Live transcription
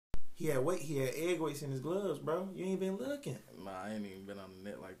He had egg weights in his gloves, bro. You ain't been looking. Nah, I ain't even been on the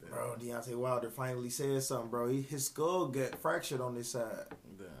net like that. Bro, Deontay Wilder finally said something, bro. His skull got fractured on this side.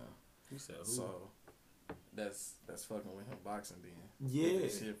 Damn. He said who? So that's fucking with him boxing then. Yeah.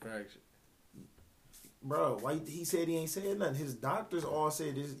 That shit fractured. Bro, why he said he ain't said nothing. His doctors all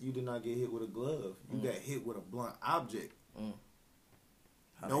said this: you did not get hit with a glove. You got hit with a blunt object.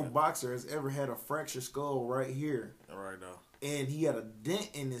 No boxer has ever had a fractured skull right here. Right now. And he had a dent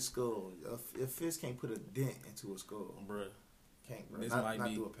in his skull. A fist can't put a dent into a skull. Bruh. Can't, bro. This Not might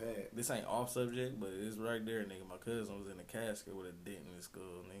be through a pad. This ain't off subject, but it's right there, nigga. My cousin was in a casket with a dent in his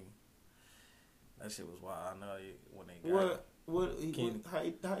skull, nigga. That shit was wild. I know when they got How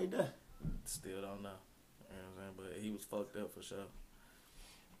he died? Still don't know. You know what I'm saying? But he was fucked up for sure.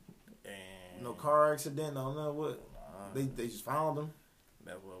 And No car accident. I don't know what. They just found him.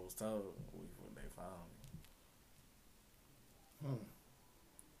 That's what was told when they found him.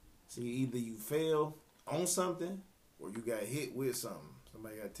 See, either you fail on something or you got hit with something.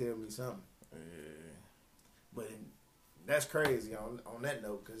 Somebody got to tell me something. Yeah. But that's crazy on that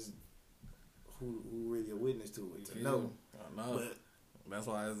note, because who really a witness to it? To know. I know. But that's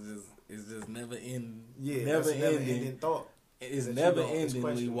why it's just never end. Yeah, never ending thought. It's never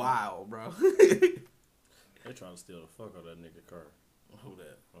endingly wild, bro. They trying to steal the fuck out of that nigga car. Who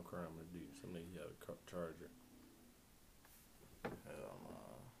that? I'm crying with D. Some nigga he had a Charger. Hell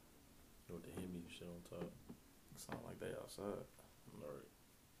nah. With the Hemi shit on top. Sound like they outside. Alright.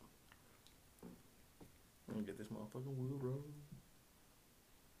 Let me get this motherfucking wood roll.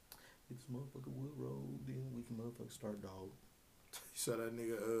 Get this motherfucking wood roll, then we can motherfucking start dog. You saw that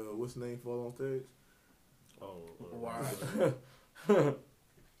nigga, what's his name, fall on stage? Oh, Wow.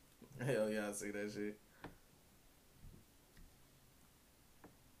 Hell yeah, I see that shit.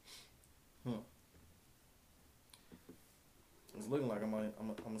 It's looking like I'm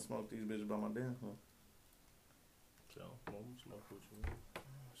gonna smoke these bitches by my damn. So, I'm smoke with you. Oh,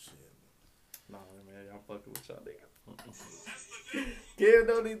 shit. Nah, man, y'all fucking with y'all niggas. Kid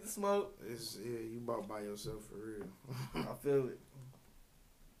don't need to smoke. You bought by yourself for real. I feel it.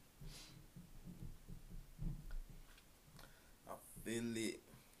 I feel it.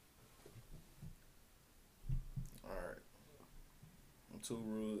 Alright.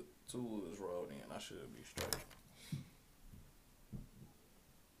 Two woods rolled in. I should be straight.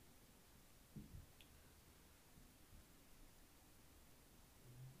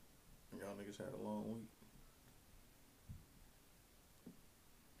 Y'all niggas had a long week.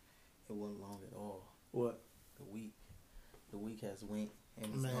 It wasn't long at all. What? The week has went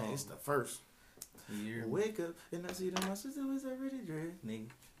and it's Man, long. it's the first. Year. Wake up and I see that my sister was already dressed. Nigga.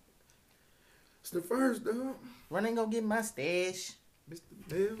 It's the first, dog. Running go get my stash. Mr.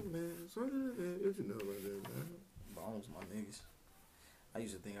 Mailman. What you know about that, man? Bones, my niggas. I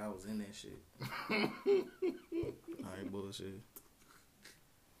used to think I was in that shit. I ain't bullshit.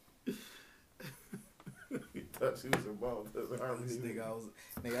 You thought she was a ball. I used to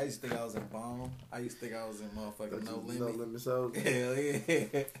think I was in Bone. I used to think I was in motherfucking No Limit. No Limit Soldier. Hell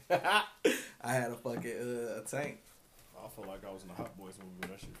yeah. I had a fucking a tank. I feel like I was in the Hot Boys movie when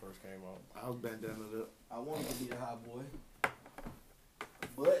that shit first came out. I was bandanaed up. I wanted to be a hot boy.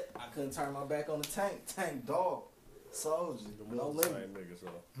 But I couldn't turn my back on the tank. Tank dog. Soldier. No The same Limit. nigga, so.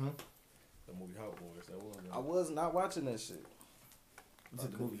 The movie Hot Boys, that was. I was not watching that shit. You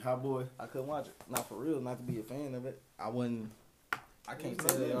said the movie Hot Boy? I couldn't watch it. Not for real, not to be a fan of it. I can't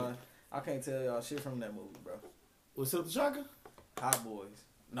tell y'all shit from that movie, bro. Was Silk the Shocker? Hot Boys.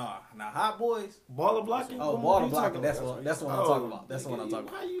 Nah, Hot Boys. Baller Blocking? Oh, Baller Blocking. That's what I'm talking about. That's what I'm talking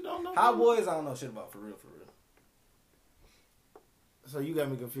about. How you don't know? Hot Boys, I don't know shit about for real. So you got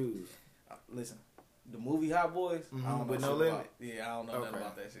me confused. Listen, the movie Hot Boys, I don't know With shit No about. Limit? Yeah, I don't know nothing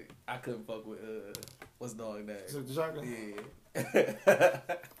about that shit. I couldn't fuck with what's the dog name? Silk the Shocker? Yeah.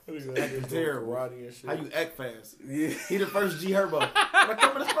 Acting terrible. Roddy and shit. How you act fast? Yeah. He the first G Herbo. When I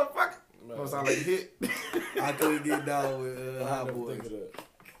come in this motherfucker. Don't sound like a hit. I couldn't get down with Hot Boys.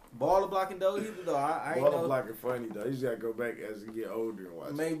 Baller Blocking though, either though. I ain't Baller know. Blocking funny though. You just gotta go back as you get older and watch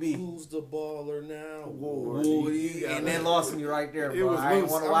it. Maybe. Who's the baller now? Woody. And that lost me right there, It bro. was I ain't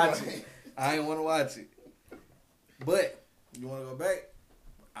loose. want to I'm watch like- it. I ain't want to watch it. But you want to go back?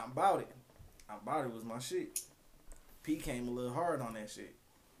 I'm about it. Was my shit. P came a little hard on that shit.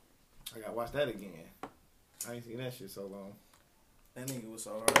 I gotta watch that again. I ain't seen that shit so long. That nigga was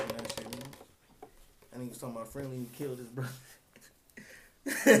so hard on that shit, man. That nigga was talking about friendly and killed his brother.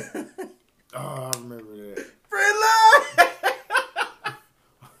 Oh, I remember that.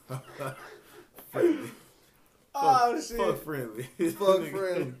 Friendly! Oh, shit. Fuck friendly. Fuck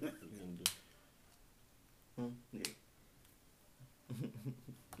friendly. Yeah.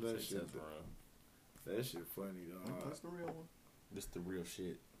 That Say shit, test run. that shit funny though. That's the real one. This the real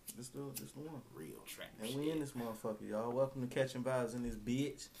shit. This the one. Real trap And shit. we in this motherfucker, y'all. Welcome to Catching Vibes in this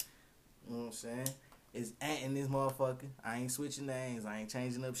bitch. You know what I'm saying? It's Ant in this motherfucker. I ain't switching names. I ain't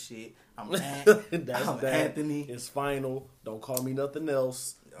changing up shit. I'm Ant. That's I'm that. Anthony. It's final. Don't call me nothing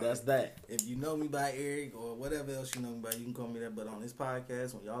else. That's that. If you know me by Eric or whatever else you know me by, you can call me that. But on this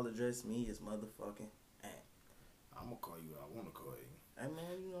podcast, when y'all address me, it's motherfucking Ant. I'm gonna call you. I wanna call you. Hey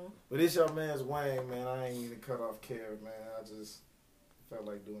man, you know. But it's your man's Wayne, man. I ain't even cut off Kev, man. I just felt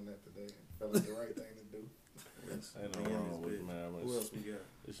like doing that today. Felt like the right thing to do. Ain't no wrong with it, man. Who else we got?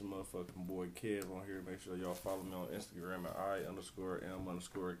 It's your motherfucking boy Kev on here. Make sure y'all follow me on Instagram at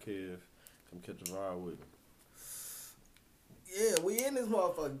I_M_Kev. Come catch a vibe with me. Yeah, we in this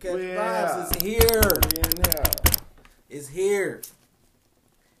motherfucker. Catching Yeah. Vibes is here. We in here. It's here.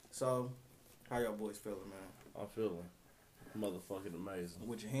 So, how y'all boys feeling, man? I'm feeling motherfucking amazing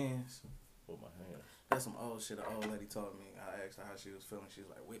With your hands. with my hands. That's some old shit. An old lady told me. I asked her how she was feeling. She was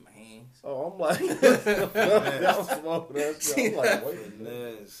like, with my hands. Oh, I'm like, y'all smoking that shit. I'm like, wait a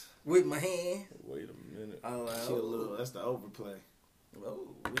minute. Yes. With my hands. Wait a minute. I was like, She a little. That's the overplay. oh,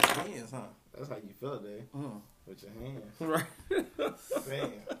 with your hands, huh? That's how you feel today. With your hands. Right.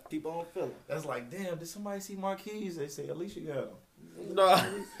 Damn. Keep on feeling. That's like, damn, did somebody see Marquise? They say, at least you got them. No.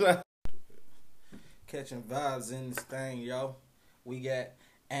 Catching Vibes in this thing, yo. We got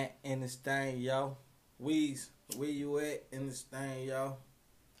Ant in this thing, yo. Weez, where you at in this thing, yo?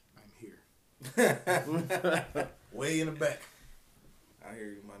 I'm here. Way in the back. I hear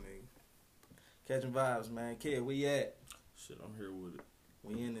you, my nigga. Catching Vibes, man. Kid, where you at? Shit, I'm here with it.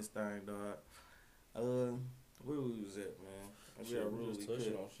 We in this thing, dog. Where we was at, man? We Shit, are we really just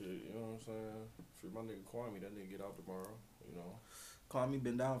touching good. on shit, you know what I'm saying? Free my nigga Kwame, that nigga get out tomorrow, you know. Kwame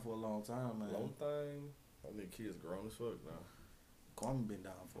been down for a long time, man. Long thing. That nigga kid's grown as fuck now. Kwame been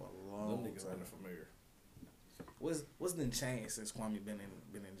down for a Them long niggas time. running for mayor. What's been changed since Kwame been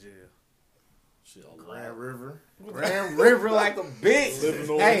in jail? Shit, a Grand lot. River. Grand River like a bitch.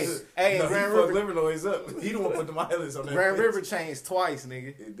 Living Hey, noise. hey, No, Grand he fucked River. liver noise up. He the one put the mileage on that. Grand bitch. River changed twice, nigga.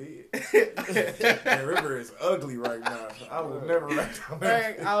 It did. Grand River is ugly right now. I will never ride down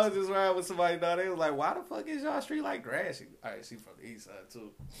Hey, that. I was just riding with somebody down there. They was like, "Why the fuck is y'all street like grassy?" Alright, she from the east side too.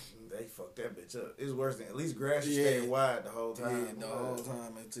 They fucked that bitch up. It's worse than at least grass Yeah. stayed wide the whole time. Yeah, the whole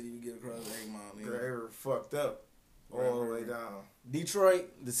time until you get across the 8 Mile. Grand nigga. River fucked up all the way down. Detroit,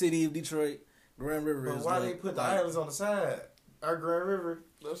 the city of Detroit, Grand River But is why like, they put the like, islands on the side? Our Grand River,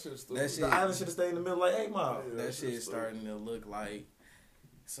 That shit's stupid. That shit- the island should have stayed in the middle like 8 Mile. Yeah, that that shit shit's starting to look like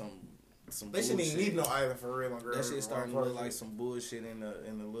some They shouldn't even bullshit. need no island for real on Grand That River. shit starting to look like some bullshit in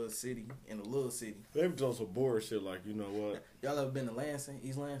the little city. They be doing some bullshit like, you know what? Y'all ever been to Lansing,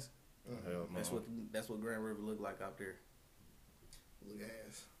 East Lansing? Hell no. That's what Grand River look like out there. Look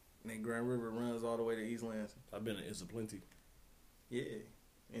ass. And then Grand River runs all the way to East Lansing. I've been in It's a Plenty. Yeah.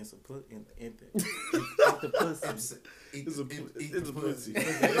 It's a put in the pussy. It's a pussy.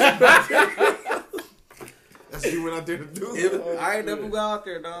 That's what you went out there to do. I ain't never go out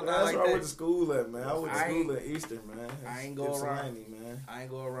there, dog. That's I like where I went that. to school at, man. I went to I school at Eastern, man. I ain't go around. Ypsilanti, man. I ain't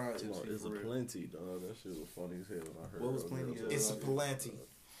go around. It's a Plenty, dog. That shit was funny as hell when I heard What was it. Plenty of? It's a plenty.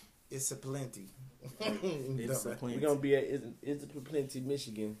 It's a plenty. It's a plenty. We're gonna be at It's a Plenty,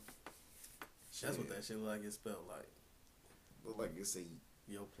 Michigan. That's what that shit look like. It spelled like Look like it's a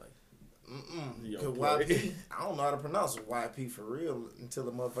your place. mm-mm. Yo, 'Cause play. YP, I don't know how to pronounce YP for real until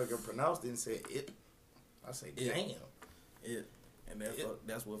the motherfucker pronounced it and said it. I say, It. damn. It. And It.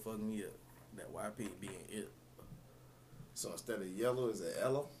 that's what fucked me up. That YP being it. So instead of yellow, is it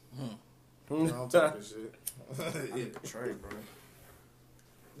yellow? Hmm. I'm talking shit. I It. need to trade, bro.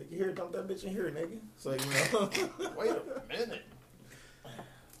 Nigga, here, dump that bitch in here, nigga. So, you know. Wait a minute.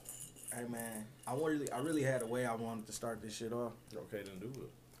 Hey man, I really had a way I wanted to start this shit off. Okay, then do it.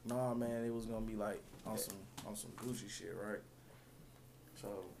 Nah, man, it was gonna be like on some Gucci shit, right? So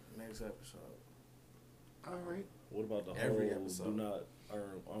next episode. All right. What about the Every whole episode. do not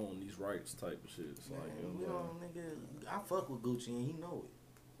own these rights type of shit? It's like, Man, you know, nigga, I fuck with Gucci and he know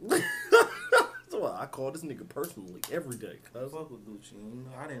it. so what, I call this nigga personally every day. I Cause fuck with Gucci. You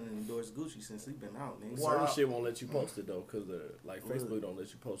know, I didn't endorse Gucci since he been out, nigga. Wow. certain shit won't let you post it though, cause like What? Facebook don't let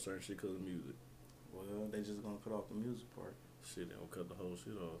you post certain shit cause of music. Well, they just gonna cut off the music part. Shit, they don't cut the whole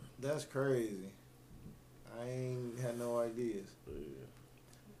shit off. That's crazy. I ain't had no ideas. But yeah.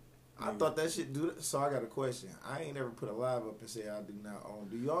 I thought that shit do that. So I got a question. I ain't never put a live up and say I do not own.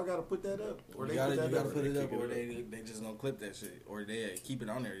 Do y'all gotta put that up? Or You they gotta, put that you gotta up? put it They up, kick or it they just gonna clip that shit, or they keep it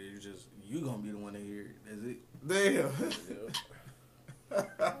on there. You gonna be the one to hear it. That's it. Damn.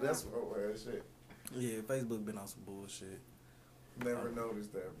 Yeah. That's what weird shit. Yeah, Facebook been on some bullshit. Never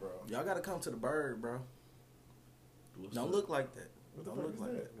noticed that, bro. Y'all gotta come to the bird, bro. Don't look like that. What the Don't fuck look is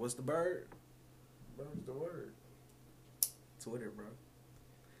like that? that. What's the bird? Bird's the word. Twitter, bro.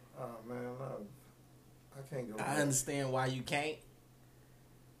 Oh man, no. I can't go. I understand why you can't.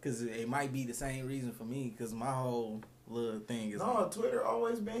 Cause it might be the same reason for me. Cause my whole little thing is No, Twitter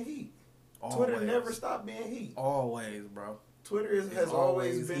always been heat. always, Twitter never stopped being heat. Always, bro. Twitter has always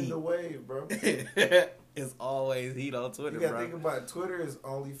always been heat. the wave, bro. It's always heat on Twitter, You gotta bro. think about it. Twitter is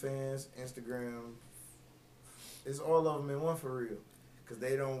OnlyFans, Instagram. It's all of them in one for real. Cause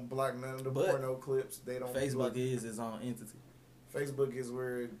they don't block none of the But porno clips. They don't. Facebook block. is its own entity. Facebook is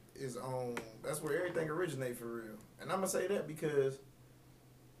where it is on. That's where everything originates for real. And I'm gonna say that because,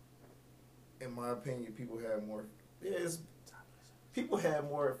 in my opinion, people have more. People have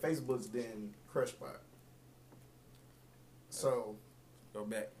more Facebooks than Crushbot. So Go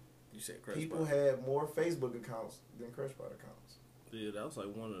back. You said Crush people Bot. had more Facebook accounts than Crushbot accounts. Yeah, that was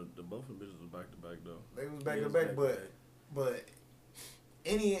like one of the both of the bitches was back to back though. They was back It to was back, but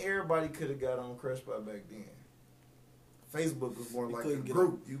any and everybody could have got on Crushbot back then. Facebook was more You like a couldn't get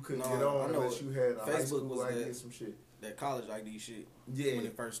group. You couldn't No, get on I know unless you had a high Facebook school was ID that- some shit. that college ID shit Yeah. when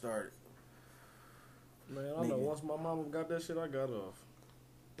it first started. Man, I know Nigga. once my mama got that shit, I got off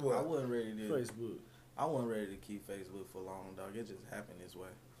What? I wasn't ready to. Facebook. I wasn't ready to keep Facebook for long, dog. It just happened this way.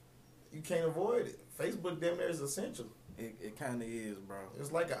 You can't avoid it. Facebook damn near is essential. It kind of is, bro.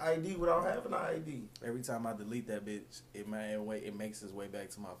 It's like an ID without having an ID. Every time I delete that bitch, it makes its way back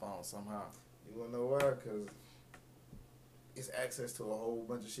to my phone somehow. You wanna know why? Because it's access to a whole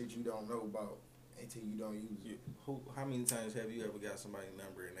bunch of shit you don't know about until you don't use it. How many times have you ever got somebody's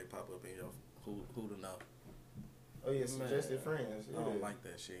number and they pop up in your who to know? Oh yeah, suggested Man, friends. I don't like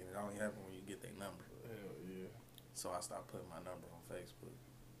that shit. It only happen when you get their number. Hell yeah. So I stopped putting my number on Facebook.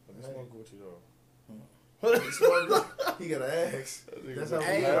 Let me smoke with you though. He gotta ask. That's how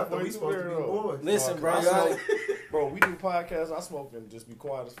Hey, we act. We supposed to be boys. Listen, bro. I y'all- smoke, bro, we do podcasts. I smoke and just be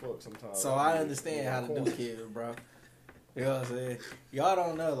quiet as fuck sometimes. So I understand how to do kids, bro. You know what I'm saying? Y'all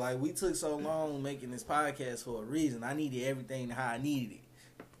don't know. Like, we took so long making this podcast for a reason. I needed everything how I needed it.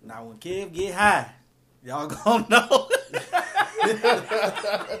 Now, when Kev get high, y'all gonna know.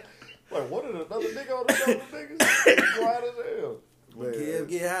 Like, what did another nigga on the show? Niggas quiet as hell. When Kev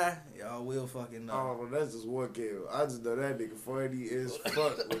get high, y'all will fucking know. Oh, well, that's just one kid. I just know that nigga funny as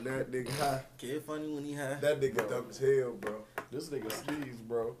fuck when that nigga high. Kev funny when he high. That nigga dumb as hell, bro. This nigga sneeze,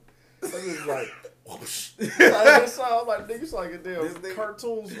 bro. That nigga's like, whoosh. Like, that sound like nigga, it's like a damn This nigga-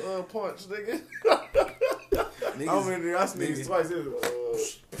 cartoons punch, nigga. I'm in there. I sneezed nigga. twice. It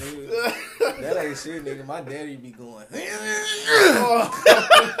was, Nigga, that ain't shit, nigga. My daddy be going.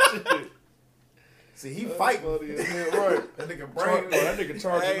 see, he fighting. Funny as hell, right? That nigga Bro, brain. that nigga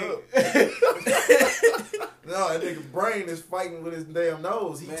charging Hey. up. No, that nigga brain is fighting with his damn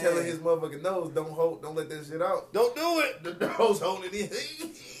nose. He Man. telling his motherfucking nose, don't let that shit out. Don't do it. The nose holding it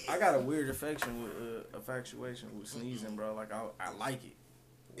in. I got a weird infatuation with sneezing, bro. Like, I like it.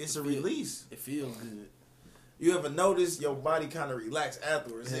 It's a release. It feels good. You ever notice your body kind of relax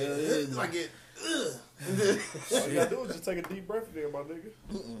afterwards? Hell It's yeah. like it. All you gotta do is just take a deep breath in there, my nigga.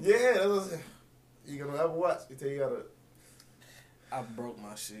 Yeah, that's what you gonna have a watch. You tell you gotta. I broke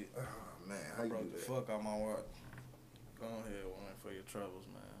my shit. Oh man, how I you broke do the that? fuck out my watch. Go ahead, woman, for your troubles,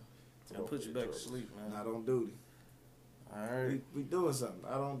 man. And put you back to sleep, man. Not on duty. Alright. We doing something.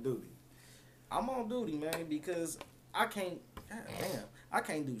 Not on duty. I'm on duty, man, because I can't. God damn, I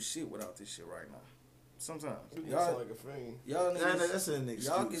can't do shit without this shit right now. Sometimes You sound like a fiend. y'all niggas, That's an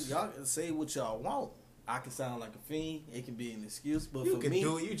excuse. y'all can say what y'all want. I can sound like a fiend. It can be an excuse, but You for can me,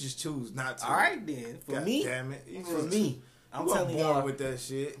 do it. You just choose not to. all right then. For God me, damn it. You for just- me, I'm you wasn't telling born y'all. with that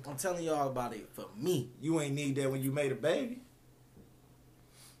shit. I'm telling y'all about it. For me, You ain't need that when you made a baby.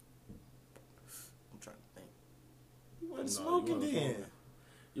 I'm trying to think. You wasn't No, smoking you wasn't then. smoking.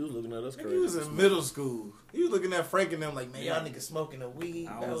 You was looking at us Nigga, crazy. you was in middle school. You was looking at Frank and them like, man, y'all Yeah. niggas smoking a weed.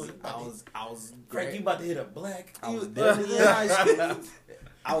 I was. Frank, you about to hit a black. I was You- definitely in high school.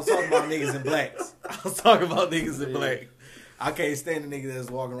 I was talking about niggas in blacks. I was talking about niggas in black. I can't stand the nigga that's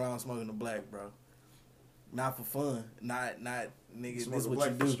walking around smoking the black, bro. Not for fun. Not nigga. Smoke This a what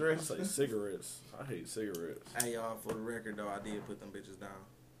black you for do. stress. I say cigarettes. I hate cigarettes. Hey y'all, for the record though, I did put them bitches down.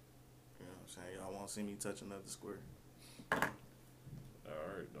 You know what I'm saying? Y'all won't see me touch another square.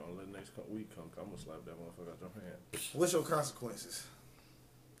 Alright, don't let next week come. I'm gonna slap that motherfucker out your hand. What's your consequences?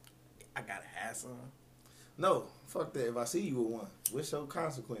 I got a hat on. No, fuck that. If I see you with one, what's your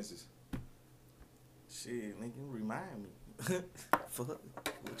consequences? Shit, nigga, remind me. Fuck.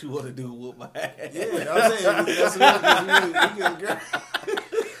 What you want to do with my ass? Yeah, I'm saying that's what we can girl.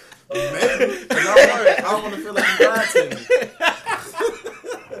 Maybe. Don't worry, I don't want to feel like you lied to me.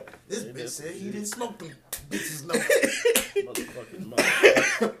 bitch said he didn't smoke them. Bitches know. Motherfucking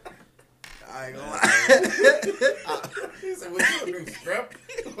mouth. I ain't gonna lie. He said, what you gonna do, strap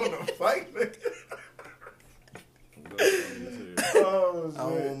on a fight, nigga? Oh, shit. I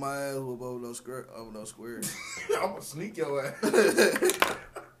don't want my ass whoop over no squares. I'm gonna sneak your ass.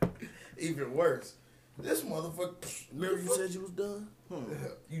 Even worse. This motherfucker. Remember you said you was done?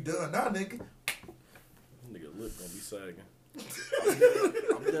 You done now, nigga. Nigga lip gonna be sagging.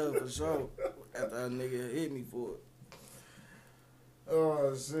 I'm done for sure. After that nigga hit me for it.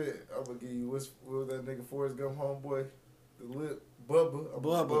 Oh, shit. I'm gonna give you, what was that nigga Forrest Gump homeboy? The lip. Bubba. I'm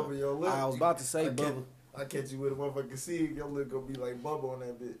gonna Bubba your lip. I was about to say Bubba. I catch you with a motherfucking seed, your lip gonna be like Bubba on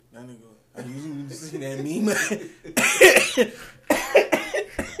that bitch. That nigga. You seen that meme?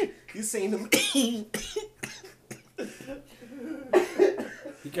 You seen the meme?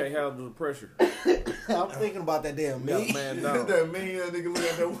 He can't handle the pressure. I'm thinking about that damn meme. Got man down. That mean that nigga look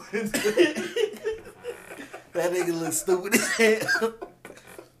at that window. That nigga look stupid as hell.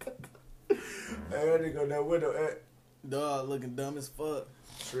 Hey, that nigga on that window. Dog looking dumb as fuck.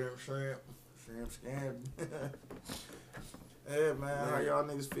 Shrimp. Hey, man, how y'all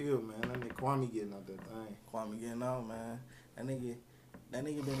niggas feel, man? That nigga Kwame getting out that thing. Kwame getting out, man. That nigga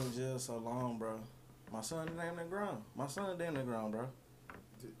been in jail so long, bro. My son damn near grown. Bro.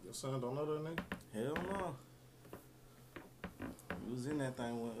 Your son don't know that nigga? Hell no. He was in that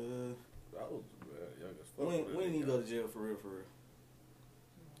thing when That was young as fuck. when did he go to jail for real?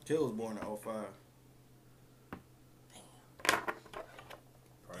 Kid was born in 05.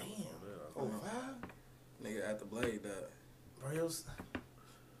 Damn. 05? Nigga at the blade died. Bro,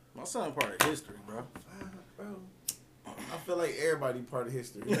 My son part of history, bro. bro. I feel like everybody part of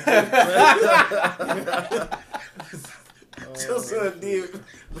history. Your son did.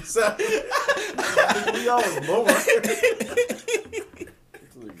 We all was born.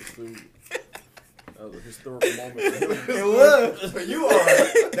 That was a historical moment. It was. But you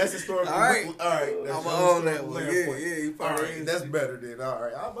alright. That's historical. All right. Alright. I'm on that one. Yeah, you part of Alright, history. that's better than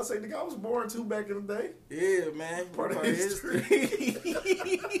alright. I was about to say, nigga, I was born too back in the day. Yeah, man. Part of history. That's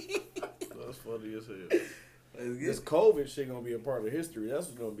funny as hell. This COVID shit gonna be a part of history. That's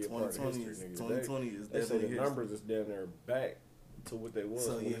what's gonna be a part of history, nigga. 2020 is They say definitely the numbers is down there back to what they was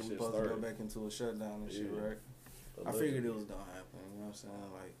So when yeah, this we shit supposed started. to go back into a shutdown and shit, Yeah. right? I figured it was gonna happen. You know what I'm saying?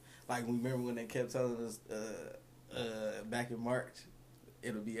 Like we remember when they kept telling us back in March,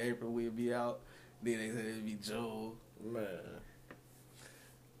 it'll be April, we'll be out. Then they said it'd be June. Man.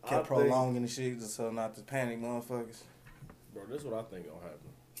 Kept prolonging the shit just so not to panic, motherfuckers. Bro, this is what I think gonna happen.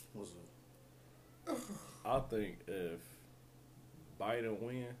 What's up? I think if Biden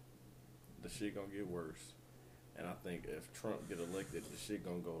win, the shit gonna get worse. And I think if Trump get elected, the shit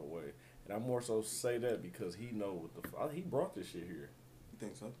gonna go away. And I more so say that because he know what he brought this shit here. You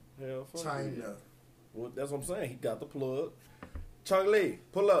think so? Hell, fuck China. yeah. Well, that's what I'm saying. He got the plug. Chung Lee,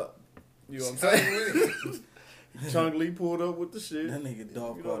 pull up. You know what I'm saying? Chung Lee pulled up with the shit. That nigga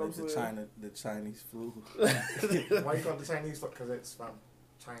dog You know called what it I'm the Chinese flu. Why you call it the Chinese? Because it's from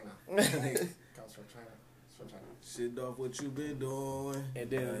China. Comes from China. It's from China. Shit off what you been doing. And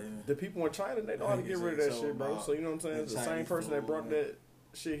then the people in China, they know how to get rid of that shit, bro. So you know what I'm saying? The same person that brought that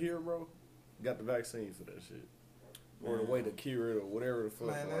shit here, bro, got the vaccine for that shit. Or the way to cure it or whatever the fuck.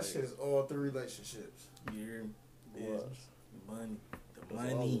 Man, that shit is all through relationships. Your business. Money. The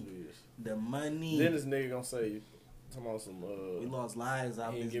That's all money. it is. The money. Then this nigga gonna say, talking about some, we lost lives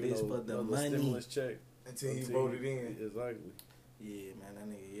out he this ain't bitch giving for the no money. stimulus check. Until he voted in. Exactly. Yeah, man, that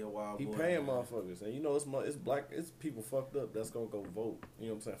nigga, he a wild He boy. paying man. motherfuckers. And you know, it's black, it's people fucked up that's gonna go vote. You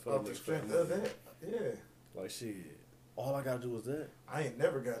know what I'm saying? For Off the strength of that. Yeah. Like, shit, all I gotta do is that. I ain't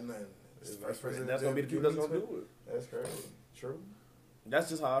never got nothing. That's gonna be the people that's gonna do it. That's crazy. True. That's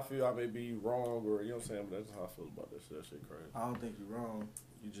just how I feel. I may be wrong, or you know what I'm saying, but that's just how I feel about that shit. That shit crazy. I don't think you're wrong.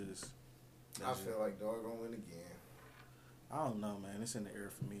 You just. I feel like dog gonna win again. I don't know, man. It's in the air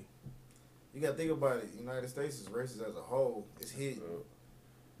for me. You gotta think about it. United States is racist as a whole. It's hidden.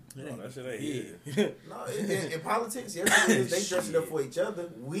 No, that shit ain't hidden. No, in politics, yes, it is. They dress it up for each other.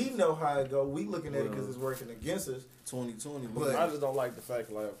 We know how it go. We looking at it because it's working against us. 2020, But- I just don't like the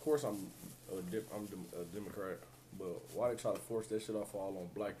fact, like, of course I'm a Democrat, but why they try to force that shit off all on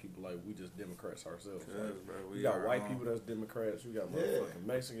black people like we just Democrats ourselves? Like, bro, we got white people that's Democrats, we got motherfucking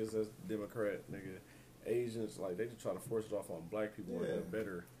Mexicans that's Democrat, nigga, Asians, like they just try to force it off on black people and to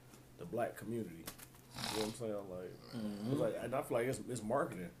better the black community. You know what I'm saying? Like, it's like, and I feel like it's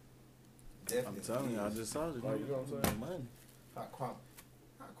marketing. Definitely. I'm telling you, I just saw it. Like, you know what I'm saying? Money. How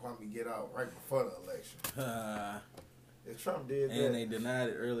Kwame get out right before the election. If Trump did And that, they denied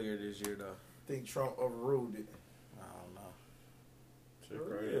it earlier this year, though. I think Trump overruled it. I don't know. Shit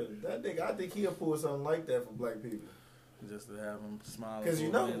For crazy. real. That nigga, I think he'll pull something like that for black people. Just to have them smile. Because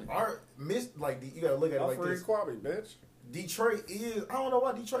you know, you gotta look at it like this. Kwame, bitch. Detroit is, I don't know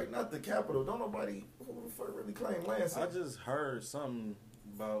why Detroit not the capital. Don't nobody who the fuck really claim Lansing. I just heard something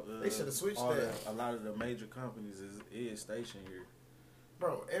about they should have switched that. A lot of the major companies is stationed here.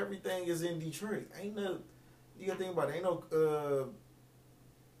 Bro, everything is in Detroit. Ain't no, you gotta think about it. Ain't no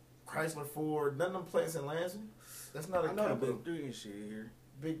Chrysler, Ford, none of them plants in Lansing. That's not a I know the capital. Big Three and shit here.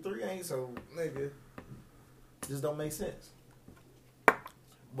 Big Three ain't, so nigga, just don't make sense.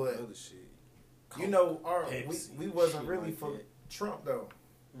 But Other shit. you know, we wasn't shit really like for that. Trump though.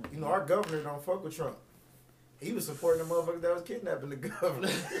 Mm-hmm. You know, our governor don't fuck with Trump. He was supporting the motherfucker that was kidnapping the governor.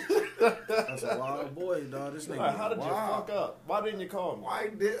 That's a wild boy, dog. This nigga. Like, how did you wild. fuck up? Why didn't you call me? Why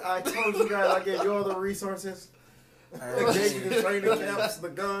did I told you guys I gave you all the resources? I gave you the training camps, the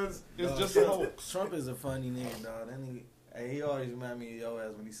guns. It's just a hoax. Trump is a funny nigga, dog. That nigga, hey, he always remind me of your ass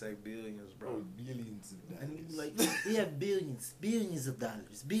when he say billions, bro. Oh, billions of And he be dollars. like, we have billions of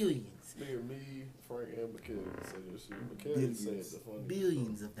dollars, billions. Nigga, me, Frank, and McKenna said this shit. McKenna said the funny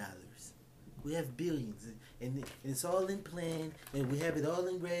billions of dollars. We have billions, and it's all in plan, and we have it all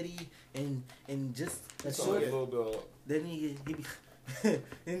in ready, and just a It's all short. like little dog. Then he be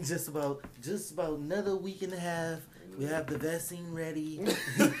in just about another week and a half, we have the vaccine ready,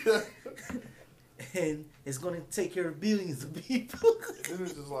 and it's gonna take care of billions of people. Then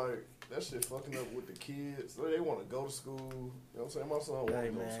it's just like, that shit fucking up with the kids. They want to go to school. You know what I'm saying? My son want to Hey,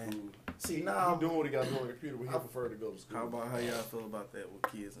 go to man. school. See, He now doing what he got to do on the computer, but he prefer to go to school. How about how y'all feel about that with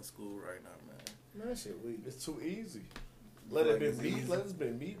kids in school right now, man? that shit weak. It's too easy. Let Like it it's been me. easy. Let it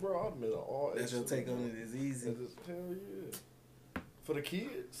been me, bro. I've been all. That's your take on it is easy. Hell yeah. For the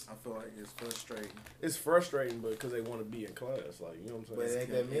kids, I feel like it's frustrating. it's frustrating, but because they want to be in class, like you know what I'm But saying.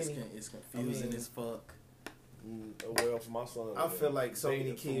 ain't that many? It's confusing I mean, as fuck. Well, for my son, I feel like so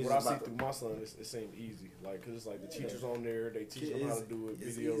many kids What I is see about through my son, it seemed easy. Like, cause it's like the teachers on there, they teach them how to do it.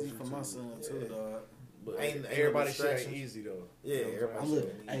 It's Videos easy for my son too, Yeah. dog. But Ain't everybody shit ain't distractions. easy though. Yeah, You know what I'm everybody I'm saying?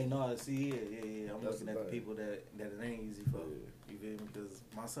 looking. Hey, no, see, yeah. I'm That's looking the at the thing. people that it ain't easy for. You feel me? Because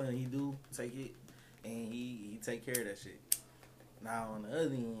my son, he do take it, and he take care of that shit. Now on the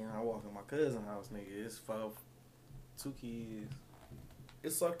other end, I walk in my cousin's house, nigga. It's 2 kids. It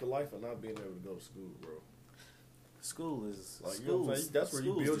sucked the life of not being able to go to school, bro. School is Like, you know what I'm saying? That's where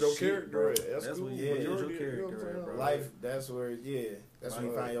you school's build the your shit, character bro. at. That's That's school, where you yeah, build your majority, you know character what I'm at, bro. Life, that's where, that's when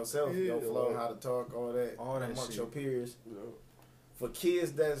you find yourself, Yeah, your flow, like- how to talk, all that, All that amongst shit. your peers. You know? For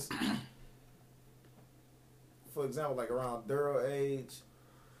kids that's, for example, like around Duro age,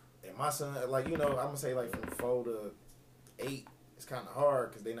 and my son, like, you know, I'm gonna say like from 4 to 8, it's kind of hard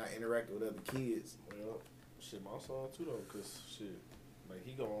because they not interacting with other kids. Well, shit, my son too though, cause shit, like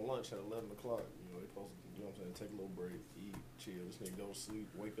he go on lunch at 11 o'clock. You know, they supposed to, you know what I'm saying, take a little break, eat, chill. This nigga go to sleep,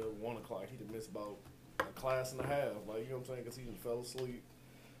 wake up 1 o'clock. He done missed about a class and a half. Like, you know what I'm saying, cause he just fell asleep.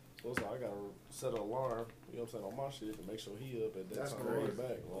 So it's like I gotta set an alarm, you know what I'm saying, on my shit to make sure he up at that That's time. crazy. Right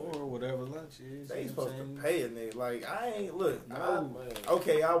back. Like, Or whatever lunch is. They you know supposed what I'm to saying? pay a nigga. Like, I ain't, look, no, man.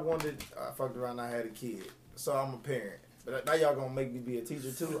 okay, I fucked around, I had a kid, so I'm a parent. But now y'all gonna make me be a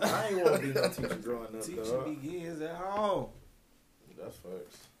teacher too? I ain't want to be no teacher growing up, Teaching dog. begins at home. That's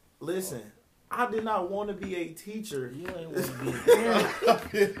facts. Listen, I did not want to be a teacher. You ain't want to be a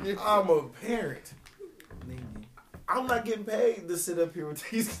parent. I'm a parent. Nigga. I'm not getting paid to sit up here with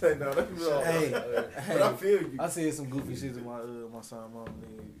these guys. No, that's wrong. Hey, But I feel you. I said some goofy shit to my son, mom.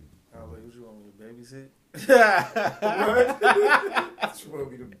 Nigga. I was like, "What you want me to babysit?" What? You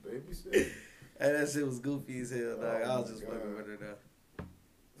want me to babysit? And that shit was goofy as hell, dog. I was my just God. fucking with her though.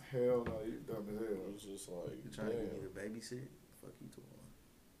 Hell no, you dumb as It hell. was just like, You trying to damn. get me to babysit? Fuck you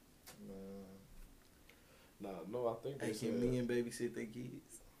doing? Man. Nah, no, I think they Hey, said, can me and babysit their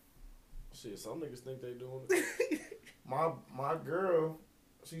kids? shit, some niggas think they doing it. My girl,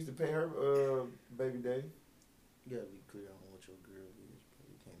 she used to pay her baby daddy. You gotta be clear on what your girl is, bro.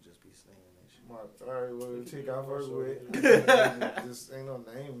 You can't just be saying that shit. Alright, well, the chick I fuck with, just ain't no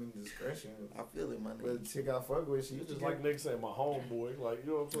name and discretion. I feel it, my But nigga. the chick I fuck with, she It's used just to like niggas saying my homeboy. Like,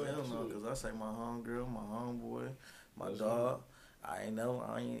 you know what I'm saying? Hell no, Shit. cause I say my homegirl, my homeboy, my That's dog.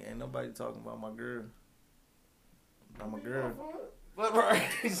 Ain't nobody talking about my girl. Not my girl. Right.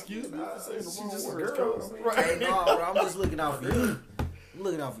 Excuse me. Nah, for saying the she's wrong just a words, girl. cuz. I mean, Right. Hey, no, bro, I'm just looking out for you. I'm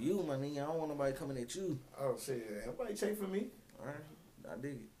looking out for you, my nigga. I don't want nobody coming at you. Oh shit, nobody check for me. All right, I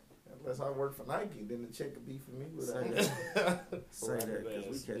dig it. Unless I work for Nike, then the check could be for me. But Say I that. Say that,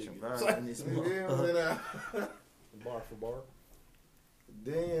 because we catching vibes in this Yeah, motherfucker. man, Bar for bar.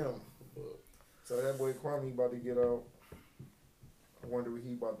 Damn. So that boy Kwame about to get out. I wonder what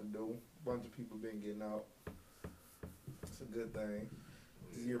he about to do. Bunch of people been getting out. It's a good thing.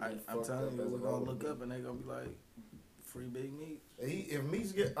 I'm telling you, we're gonna look up and they gonna be like, free Big Meech. If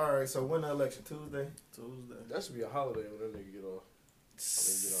Meech get all right, so when the election Tuesday? That should be a holiday when that nigga get off.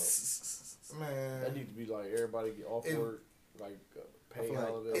 Man, that need to be like everybody get off work, like pay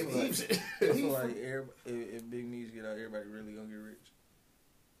holiday. I feel like if Big Meech get out, everybody really gonna get rich.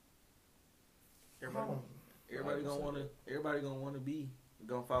 Everybody gonna want to be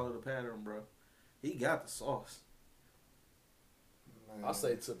gonna follow the pattern, bro. He got the sauce. I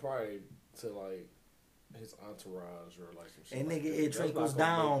say to like his entourage or like some shit. And like nigga, that. it trickles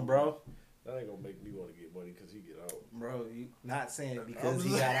down, bro. That ain't gonna make me want to get money because he get out. Bro, you not saying it because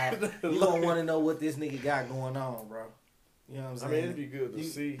he got out. You don't want to know what this nigga got going on, bro. You know what I'm saying? I mean, it'd be good to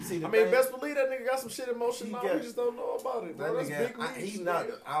see. I mean, best believe that nigga got some shit in motion now. We just don't know about it, bro. That's big He's not.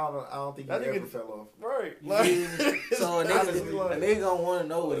 I don't think he ever fell off. Right. So a nigga gonna want to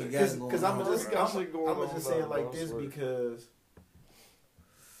know what he got going on. Because I'm just saying like this because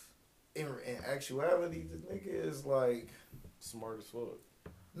in actuality, this nigga is like smart as fuck.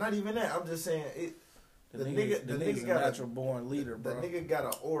 Not even that. I'm just saying it. The nigga got a natural born leader, bro. The nigga got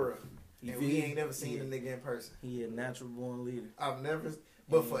an aura. And we ain't never seen the nigga in person. He a natural born leader. I've never,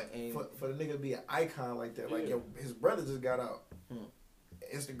 but for the nigga to be an icon like that, like his brother just got out.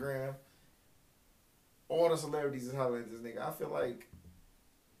 Instagram, all the celebrities is hollering at this nigga. I feel like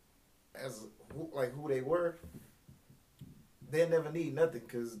as like who they were, they never need nothing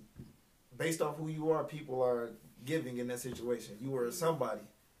because based off who you are, people are giving in that situation. You were somebody.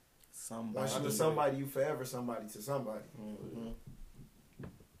 Once you were somebody, you forever somebody to somebody. Mm-hmm.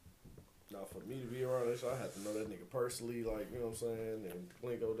 Now, for me to be around this, I have to know that nigga personally, like, you know what I'm saying? And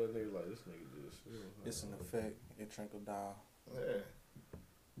link up with that nigga, like, this nigga just, you know. It's an effect. It trickled down. Yeah.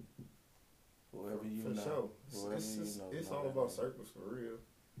 Whoever you for know. Sure. It's all about circles, for real.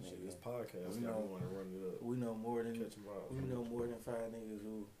 Shit, this podcast got me want to run it up. We know more than 5 niggas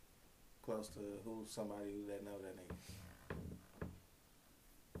who close to somebody who that know that nigga.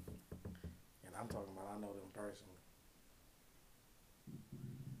 And I'm talking about I know them personally.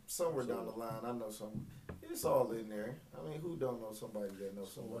 Somewhere down the line, I know some. It's all in there. I mean, who don't know somebody that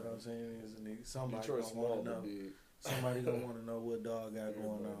knows somebody? What I'm saying is, nigga, somebody gonna want to know. Somebody gonna want to know what dog got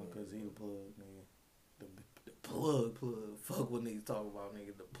going on because he the plug, nigga. The plug. Fuck what niggas talk about,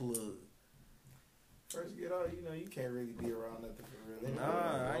 nigga. The plug. First get out, you can't really be around nothing for real.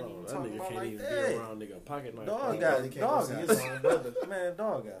 Nah, I ain't even talking about like that. Be around nigga pocket knife. Dog got man,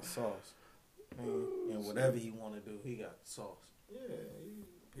 dog got sauce. Man, and whatever he want to do, he got sauce. Yeah.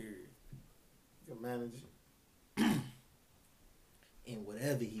 Period. You can manage it. And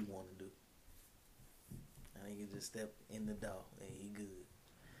whatever he want to do. And he can just step in the door and he good.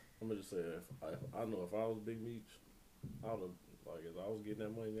 I'm going to just say, I know if I was Big Meech, I would have, like, if I was getting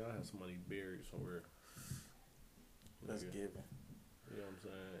that money, I had some money buried somewhere. That's given. You know what I'm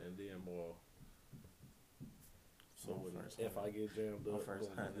saying? And then, boy, so if I get jammed up,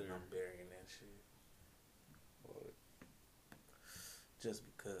 I'm burying that shit. Just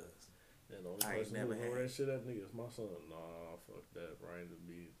because. And the only person who know that shit, that nigga is my son. Nah, fuck that. Ryan to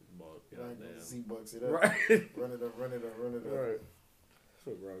be buck. Goddamn. Z-Bucks it up. Right. Run it up. Right.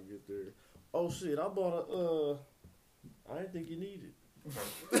 So, bro, get there. Oh, shit. I bought I didn't think you needed.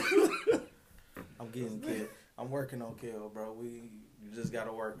 I'm getting killed. I'm working on kill, bro. You just got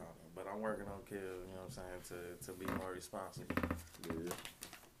to work on it. But I'm working on kill, you know what I'm saying, to be more responsible. Yeah.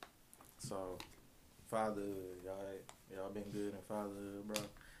 So, fatherhood, y'all been good in fatherhood, bro.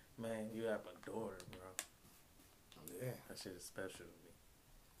 Man, you have a daughter, bro. Yeah. That shit is special to me.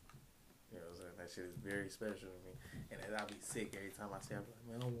 You know what I'm saying? That shit is very special to me. And I'll be sick every time I see her. I'm like,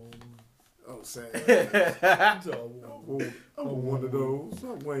 man, I want one. Oh, sad. I want one of those. I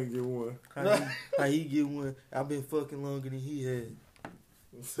Wayne get one. How he get one? I've been fucking longer than he had.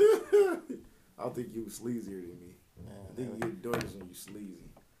 I think you was sleazier than me. Man, I think your daughters when you sleazy.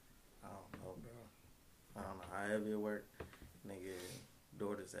 I don't know, bro. I don't know. However it work, nigga,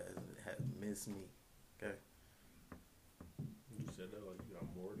 daughters have missed me. Okay. You said that like you got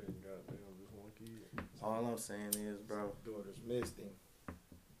more than goddamn just one kid. All I'm saying is, bro, daughters missed him.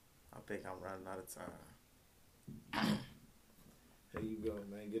 I think I'm running out of time. Here you go,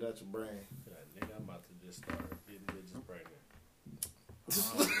 man. Get out your brain. Yeah, nigga, I'm about to just start getting bitches pregnant. I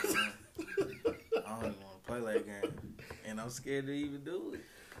don't even want to play that game. And I'm scared to even do it.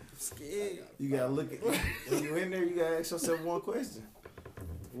 I'm scared. You gotta look at when you in there, you gotta ask yourself one question.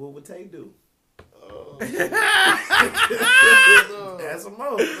 What would Tay do? Ask him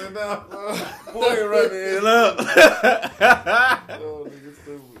more. Boy, running it up.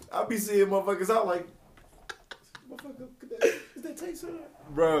 I be seeing motherfuckers out like, motherfucker, is that Tay son?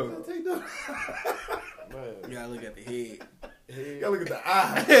 Bro. Is that Tay done? Man. You gotta look at the head. You gotta look at the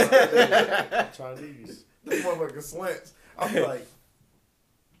eyes. Chinese. The motherfucker slants. I'm like,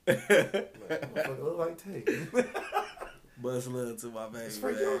 motherfucker look like Tay. Bust love to my baby. It's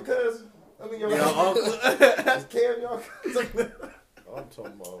for your cousin. I mean, your uncle. It's Cam, your cousin. I'm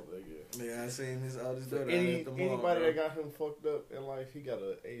talking about nigga. Yeah, I seen his oldest daughter. Anybody that got him fucked up in life, he got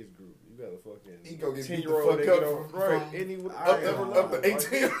an age group. You got a fucking he go get 10-year-old beat the fuck up up to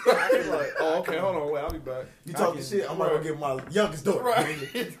 18. Like, oh, okay, hold on, wait, I'll be back. You talking shit? I'm gonna go get my youngest daughter.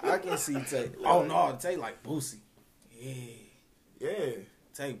 Right. I can see Tay. Oh no, Tay like Boosie. Yeah.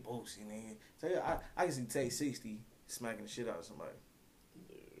 Tay Boosie, nigga. Tay, I can see Tay 60 smacking the shit out of somebody.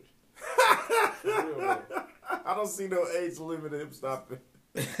 I don't see no age limit in him stopping.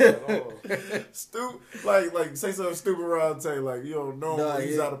 At all. Like say something stupid around Tay, like you don't know him when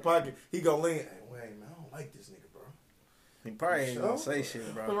he's out of pocket. He gonna lean. Hey, wait, man, I don't like this nigga, bro. He probably ain't gonna say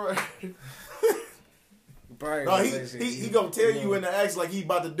shit, bro. Right. He probably No, he gonna tell you in the act like he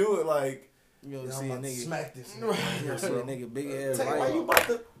about to do it. Like you gonna see a nigga smack this. You gonna see a nigga big ass Tay, why you about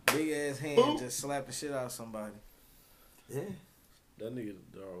to? big ass hand just slap the shit out of somebody. Yeah. That nigga,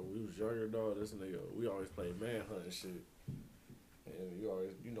 dog, we was younger, dog. This nigga, we always played manhunt and shit. And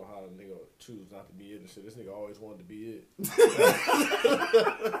you know how a nigga choose not to be it and shit. This nigga always wanted to be it.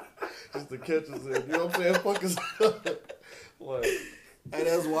 Just to catch us in. You know what I'm saying? Fuck us up. Like, Hey,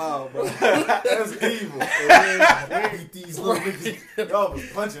 that's wild, bro. That's evil. I beat these little niggas. Y'all was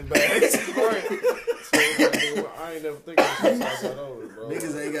punching bags. right. So, I ain't never thinking of shit like that over, bro.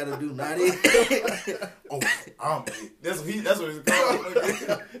 Niggas ain't gotta do nothing. Oh, I'm it. That's what it's called.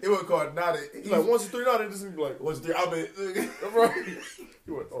 It was called not it. He's like, 1, 2, 3, not it. This nigga be like, 1, 2, 3, I'm it. right.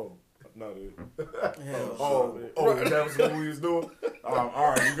 He went, oh, not it. Hell, Right. That was what we was doing. All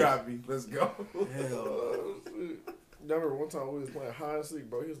right, you got me. Let's go. hell. I remember one time we was playing hide and seek,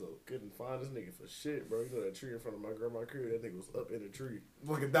 bro. He was like, couldn't find this nigga for shit, bro. You know that tree in front of my grandma's crib? That nigga was up in the tree.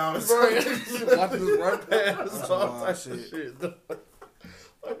 Looking down the Right. street. Watching us run past. That's All wild types of shit. shit. Like,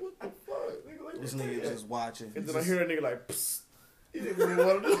 what the fuck? Nigga, like, This what nigga the just watching. And then I hear that nigga like, psst. He didn't even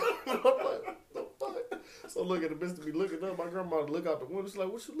want to do it. I'm like, what the fuck? So look at the bitch to be looking up. My grandma look out the window. She's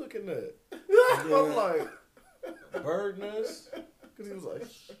like, what you looking at? I'm like, bird nest? Because he was like,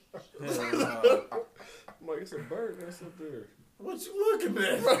 Hell no. I'm like, it's a bird nest up there. What you looking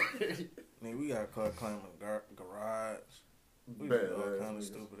at? Nigga, we got caught claiming garage. We Bad did all ass kind of niggas.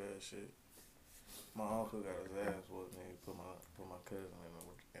 stupid ass shit. My uncle got his ass whooped, nigga. Put my cousin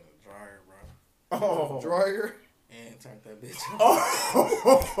in the dryer, bro. Oh. Dryer? And turned that bitch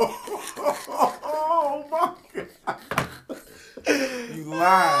Oh my God. You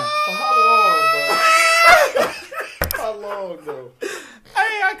lying. How long, bro? How long, though?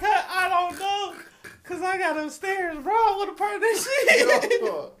 Hey, I don't know. Cause I got upstairs, bro. I would have heard that shit.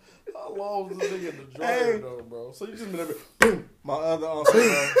 How long was this nigga in the dryer, though, bro? So you just been there, boom. My other uncle,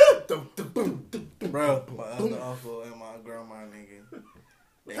 bro. Bro, my other uncle and my grandma, nigga.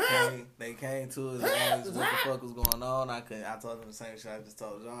 They came to us and asked what the fuck was going on. I told them the same shit I just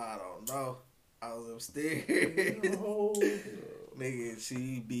told y'all. I don't know. I was upstairs. Nigga,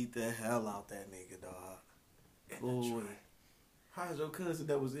 she beat the hell out that nigga, dog. Ooh. How's your cousin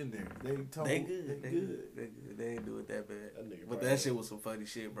that was in there? They good. They good. They ain't do it that bad. That But that shit was some funny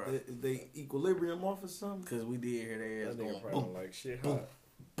shit, bro. They equilibrium off or something? Cause we did hear their ass That nigga going probably boom, like shit boom, hot.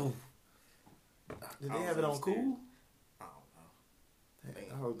 boom. Did I they was have it on upstairs. cool? I don't know.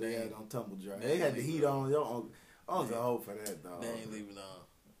 I hope they had it on tumble dry. They They had ain't the leave heat it on. Your uncle hope for that, dog. They ain't leaving on.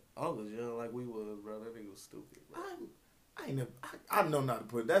 Uncle's young like we was, bro. That nigga was stupid, bro. I ain't never. I know not to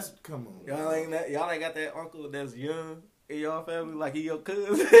put. That's come on. Y'all ain't got that uncle that's young in y'all family like he your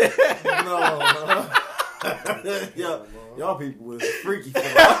cousin. No. Y'all people was freaky for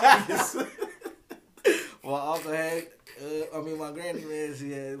the Well, I also had, my granny, man,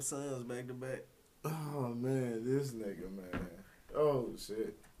 she had sons back to back. Oh man, this nigga, man. Oh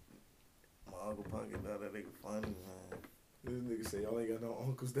shit. My uncle Punky thought that nigga funny, man. This nigga say y'all ain't got no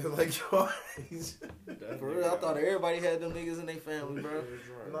uncles that like your age. For real, I thought everybody had them niggas in their family, bro.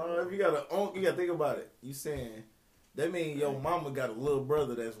 No, if you got an uncle, you gotta think about it. You saying that mean your mama got a little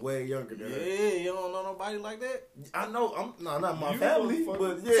brother that's way younger than her. Yeah, you don't know nobody like that? I know. I'm not my You family,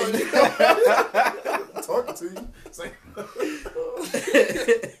 motherfucker. but yeah, talking to you. Say,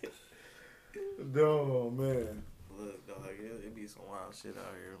 no man. Look, dog, it be some wild shit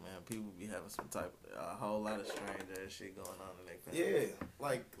out here, man. People be having some type of, a whole lot of strange ass shit going on in their family. Yeah,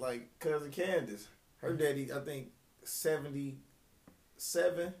 like cousin Candace. Her daddy, I think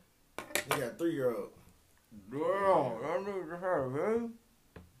 77. He got a 3-year-old. Bro, I knew her, man.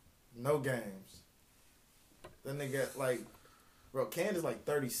 No games. Then they got like, bro, Candace like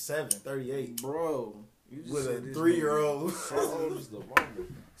 37, 38. Bro, with a 3-year-old. How old is the mama?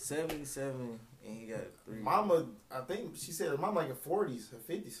 77, and he got 3. Mama, I think she said mama like in 40s or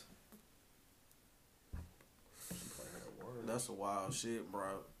 50s. That's a wild shit,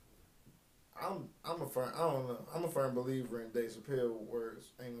 bro. I'm a firm. I don't know. I'm a firm believer in Dave Chappelle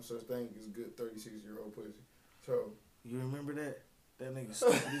words. Ain't no such thing as good 36-year-old pussy. So you remember that? That nigga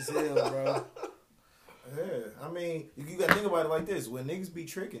stupid as hell, bro. Yeah, I mean, you gotta think about it like this: when niggas be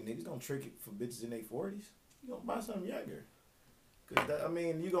tricking, niggas don't trick it for bitches in their 40s. You gonna buy something younger. Cause that, I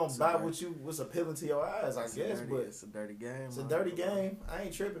mean, you gonna buy what's appealing to your eyes, I guess. But it's a dirty game. It's a dirty game. I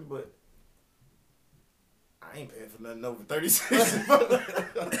ain't tripping, but I ain't paying for nothing over 36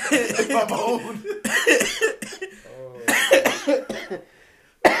 if I'm old.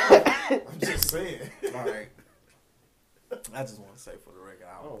 I'm just saying. All right. I just want to say for the record,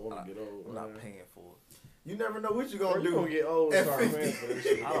 I don't want to get old. I'm not paying for it. You never know what you're gonna do. You gonna get old and start paying for this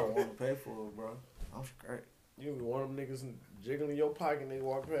shit. I don't want to pay for it, bro. I'm straight. You be one of them niggas jiggling in your pocket and they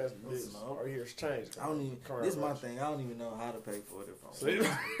walk past this. Right here's change. I don't even. This is my thing. I don't even know how to pay for it if I'm.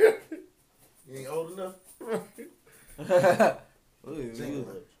 You ain't old enough.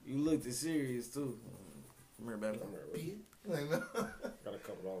 You looked serious too. Remember that? Got a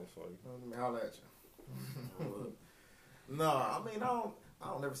couple dollars for you. Let me holler at you. No, I mean I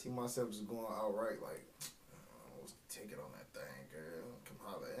don't ever see myself just going outright like, what's the ticket on that thing, girl? Come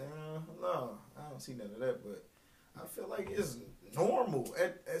holler. No, I don't see none of that. But I feel like it's normal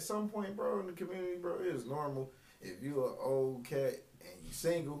at some point, bro. In the community, bro, it is normal. If you an old cat and you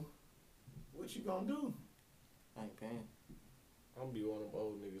single, what you gonna do? I ain't paying. I'm gonna be one of them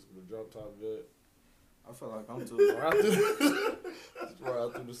old niggas with a drop top gut. I feel like I'm too.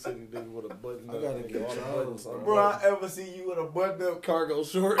 Ride through the city, nigga, with a button up. I gotta get all the buttons, bro. I ever see you with a button up cargo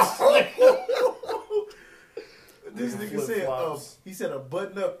shorts. This nigga said, he said a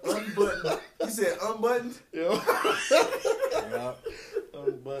button up, unbuttoned. He said unbuttoned. Yeah.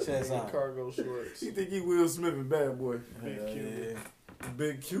 Unbuttoned cargo shorts. You think he Will Smith and Bad Boy? Big Cuban.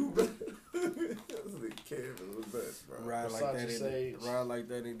 Big Cuban. The Kevin was best, bro. Ride like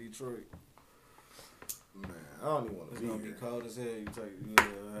that in Detroit. Man, I don't even want to it's be gonna here. be cold as hell. You take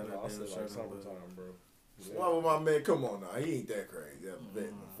I said like summertime, bro. Yeah. Why would my man come on now? He ain't that crazy.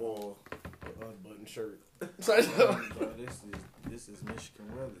 Fall. Unbuttoned shirt. Bro, this is Michigan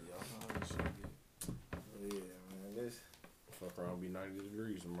weather, y'all. Know how this shit get. Yeah, man. This fuck around be 90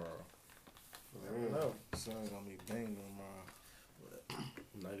 degrees tomorrow. I don't know. The sun's gonna be banging tomorrow.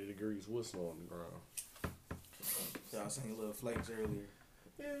 90 degrees with snow on the ground. Y'all seen Little Flakes earlier?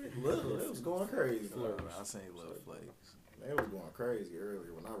 Yeah, little. It was going crazy. I seen Little Flakes. It was going crazy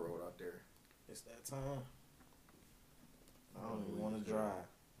earlier when I rode out there. It's that time. I don't even want to drive.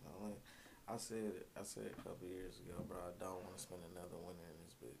 I said a couple years ago, bro, I don't want to spend another winter in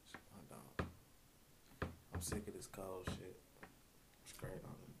this bitch. I don't. I'm sick of this cold shit. Straight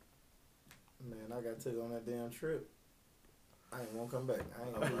on it. Man, I got took on that damn trip. I ain't want to come back. I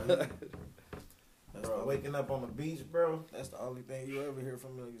ain't gonna lie. Bro, waking up on the beach, bro. That's the only thing you ever hear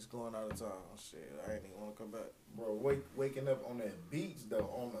from me is going out of town. Shit, I ain't even want to come back. Bro, waking up on that beach though,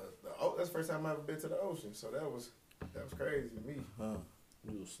 on the that's the first time I ever been to the ocean. So that was crazy to me. Huh.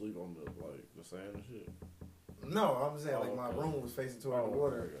 You was asleep on the sand and shit? No, I'm saying my room was facing toward the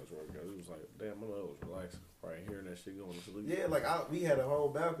water. It was like, damn, my nose was relaxing. Right, hearing that shit going to sleep. Yeah, like we had a whole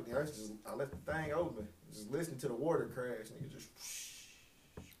balcony. I left the thing open, just listening to the water crash. Nigga, just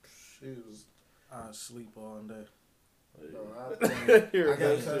it was. I sleep all day. Bro, I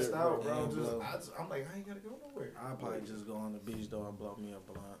got cussed out, bro. I'm like, I ain't gotta go nowhere. I'll probably just go on the beach though and blow me a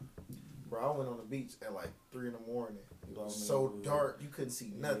blunt. Bro, I went on the beach at like 3 in the morning. It was so dark, you couldn't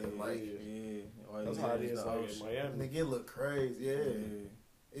see nothing. That's how it is like in Miami. Nigga, it looked crazy. Yeah.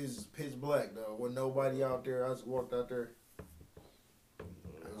 It was pitch black though. With nobody out there, I just walked out there.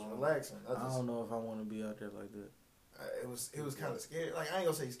 It was relaxing. I don't know if I want to be out there like that. It was kind of scary. Like I ain't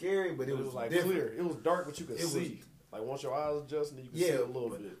gonna say scary, but it was like different. Clear. It was dark, but you could see. Like once your eyes adjusted, you could see a little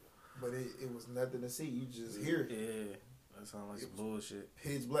bit. But it was nothing to see. You just hear it. Yeah, that sounds like some bullshit.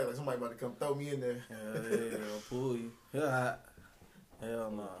 Pitch black, like somebody about to come throw me in there. Yeah, I'll pull you. Yeah,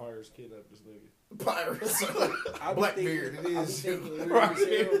 hell no. Pirates kidnapped this nigga. Pirates. Blackbeard, it is.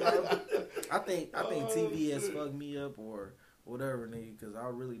 I think TV has fucked me up or whatever, nigga, because I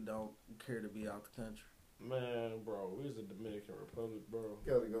really don't care to be out the country. Man, bro, we was in the Dominican Republic, bro.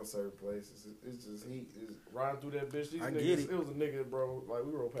 You gotta go certain places. It's just riding through that bitch. These I niggas, get it. It was a nigga, bro. Like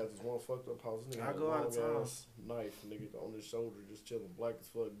we rode past this one fucked up house. This nigga I go out of town. Knife, nigga, on his shoulder, just chilling, black as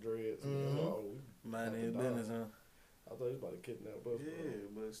fuck, dreads. Mind his business, huh? I thought he was about to kidnap us. Yeah,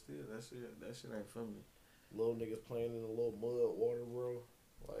 but still, that shit ain't for me. Little niggas playing in a little mud water, bro.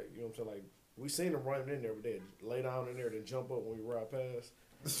 Like, you know what I'm saying? Like We seen them running in there, but they lay down in there, then jump up when we ride past.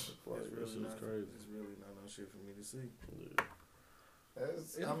 It's really not crazy. It's really not no shit for me to see. Yeah.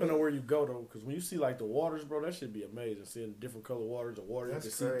 It depends on where you go though, because when you see like the waters, bro, that should be amazing. Seeing different color waters, the water That's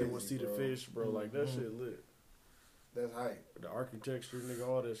you can see through and crazy, see the bro. fish, bro. Like that shit lit. That's hype. The architecture, nigga,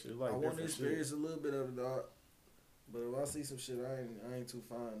 all that shit. Like I want to different experience shit. a little bit of it, dog. But if I see some shit I ain't too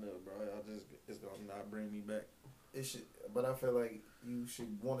fond of, bro, it's gonna not bring me back. It should, but I feel like you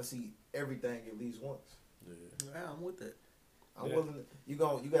should want to see everything at least once. Yeah, I'm with that. I'm willing. You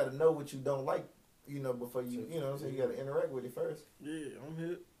got to know what you don't like, before you know what I'm saying. You got to interact with it first. Yeah, I'm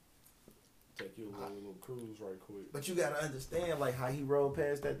here. Take you a little cruise right quick. But you got to understand, like how he rolled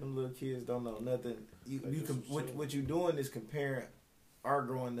past that. Them little kids don't know nothing. What you doing is comparing our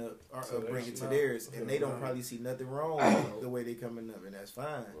growing up, our So upbringing that's to not- theirs, and they don't right. probably see nothing wrong with the way they coming up, and that's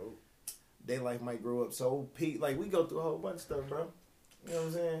fine. Bro. They life might grow up so peak. Like we go through a whole bunch of stuff, bro. You know what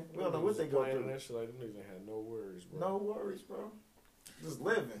I'm saying? We don't know what they go Playing through. That shit, like them niggas ain't had no worries, bro. No worries, bro. Just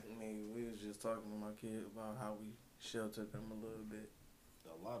living. I mean, we was just talking to my kid about how we sheltered them a little bit.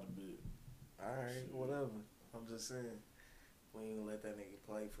 A lot of bit. Alright, whatever. I'm just saying. We ain't let that nigga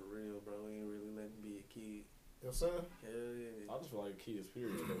play for real, bro. We ain't really let him be a kid. Your son? Hell yeah. I just feel like kids,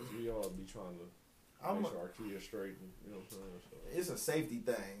 period. Because we all be trying to make sure our kids straight. You know what I'm saying? So. It's a safety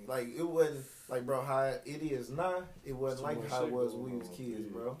thing. Like it wasn't like, bro, how it is now. It wasn't Too like much how it shit was going when we was on, kids,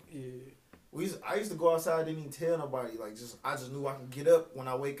 yeah. bro. Yeah. I used to go outside, didn't even tell nobody. Like I just knew I can get up when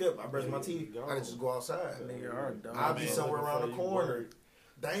I wake up. I brush my Yeah, teeth. go. I can just go outside. Nigga, our door. I'll be Man, somewhere looking around for the you, corner, worried.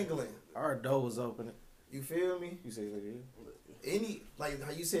 dangling. Our door was open. You feel me? You say that, yeah? Any like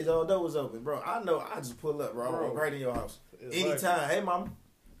how you said your door was open, bro. I know. I just pull up, bro. I'm Bro. right in your house Exactly. anytime. Hey, mom.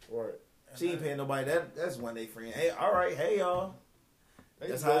 Right. She ain't paying nobody. That's one day friend. Hey, all right. Hey, y'all. They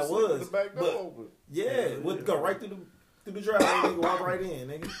That's just how go it sleep with was. The back door But- open. Yeah, we'll go right through the driveway. Nigga, walk right in,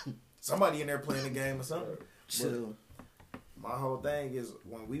 nigga. Somebody in there playing a game or something. Chill. My whole thing is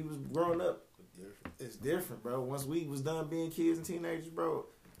when we was growing up, it's different, bro. Once we was done being kids and teenagers, bro,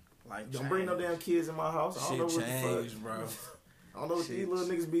 Like, don't bring no damn kids in my house. I don't Shit know what the changed, fuck. bro. I don't know what Shit. these little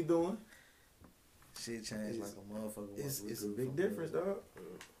niggas be doing. Shit changed like a motherfucker. It's a big difference, dog.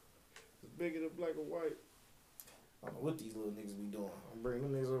 It's bigger than black and white. I don't know what these little niggas be doing. I'm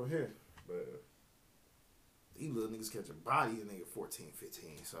bringing them niggas over here. Man. These little niggas catch a body, a nigga 14,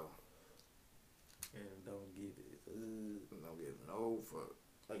 15, so And don't get it. don't give no fuck.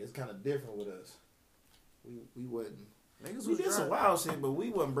 Like it's kind of different with us. We wasn't. Niggas We was did some dropping. wild shit, but we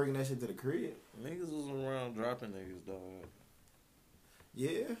wasn't bringing that shit to the crib. Niggas was around dropping niggas, dog.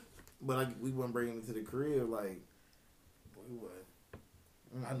 Yeah, but like we wasn't bringing it to the crib. Like We wasn't.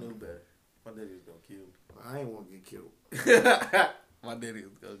 I knew better. My daddy was gonna kill me. I ain't want to get killed, My daddy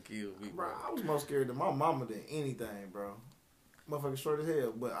was gonna kill me, bro. bro. I was more scared of my mama than anything, bro. Motherfucker short as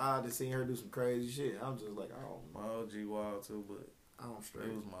hell, but I just seen her do some crazy shit. I'm just like, My OG wild too, but I don't straight.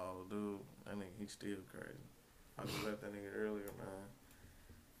 it was my old dude. That nigga, he still crazy. I just left that nigga earlier, man.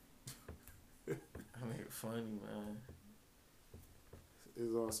 That nigga funny, man.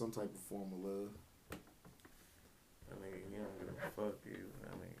 It's all some type of form of love. That nigga, he don't give a fuck you.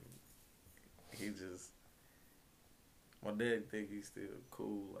 That nigga, he just. My dad think he's still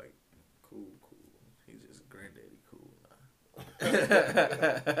cool, like cool. He's just granddaddy cool now.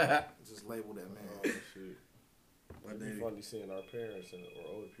 Just label that man. Oh, shit. My It'd be daddy. funny seeing our parents or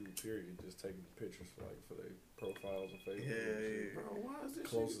older people, period, just taking pictures for their profiles and Facebook. Yeah, and shit. yeah. Bro, why is this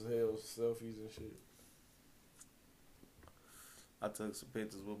Close shit? as hell, selfies and shit. I took some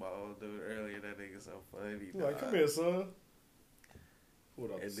pictures with my old dude earlier. That nigga so funny. You like, dog. come here, son.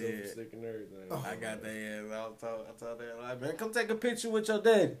 Pulled out the And selfie then- stick and everything. I got their ass. I told them, like, man, come take a picture with your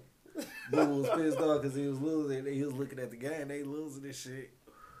daddy. Dude was pissed off because he was losing. He was looking at the game. They losing this shit.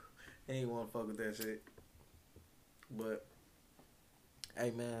 He ain't want to fuck with that shit. But,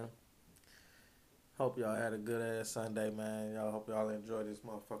 hey, man. Hope y'all had a good ass Sunday, man. Y'all hope y'all enjoy this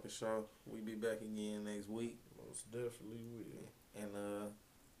motherfucking show. We be back again next week. Most definitely will. And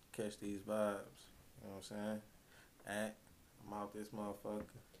catch these vibes. You know what I'm saying? I'm out this motherfucker.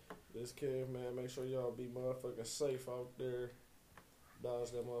 This kid, man, make sure y'all be motherfucking safe out there.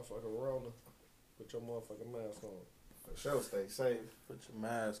 Dodge that motherfucking Rona. Put your motherfucking mask on. For sure, stay safe. Put your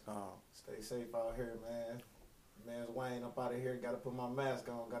mask on. Stay safe out here, man. Man's Wayne up out of here. Gotta put my mask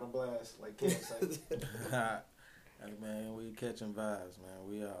on. Gotta blast. Like Kev say. Hey, man, we catching vibes, man.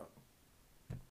 We out.